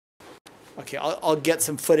Okay, I'll get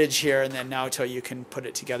some footage here, and then Naoto, you can put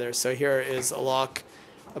it together. So here is Alok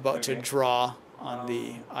about to draw on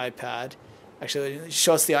the iPad. Actually,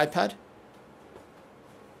 show us the iPad.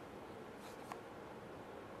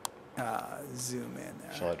 Zoom in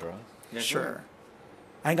there. Shall I draw? Yeah, sure.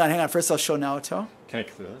 Hang on. First, I'll show Naoto. Can I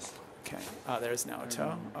clear this? Okay. Oh, there's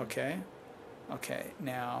Naoto. Okay. Okay.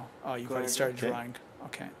 Now, you've already started drawing.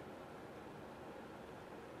 Okay.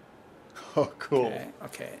 Oh, cool.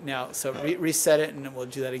 Okay. Now, so reset it, and then we'll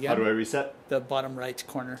do that again. How do I reset? The bottom right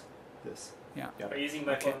corner. This. Yeah. Are you using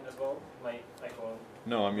my phone as well? My iPhone.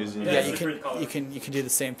 No, I'm using. Yeah, you can do the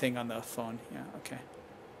same thing on the phone. Yeah. Okay.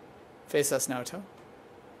 Face us, Naoto.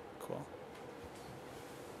 Cool.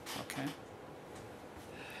 Okay.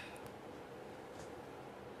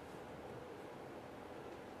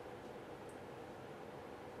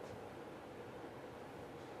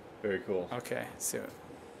 Very cool. Okay, so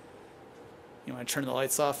you want to turn the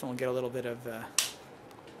lights off, and we'll get a little bit of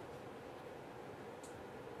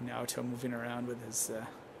Naoto moving around with his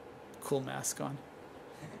cool mask on.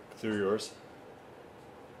 Through yours.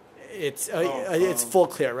 It's full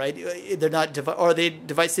clear, right? They're not are they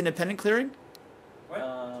device independent clearing?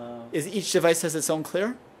 What? Is each device has its own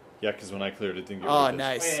clear? Yeah, because when I cleared it, didn't get Oh, rid of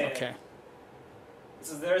nice. Yeah. Okay.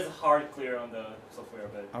 So there's a hard clear on the software,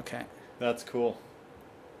 but Okay. That's cool.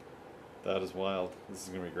 That is wild. This is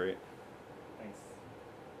gonna be great. thanks.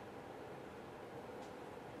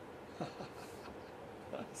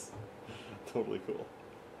 Nice. Totally cool.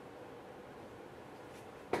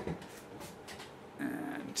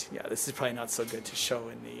 And yeah, this is probably not so good to show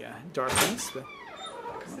in the darkness, but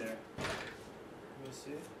Is there? We'll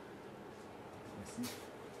see.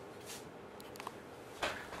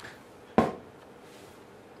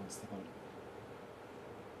 What's the one?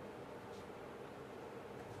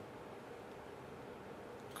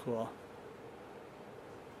 cool.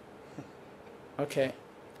 Okay.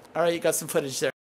 All right, you got some footage there.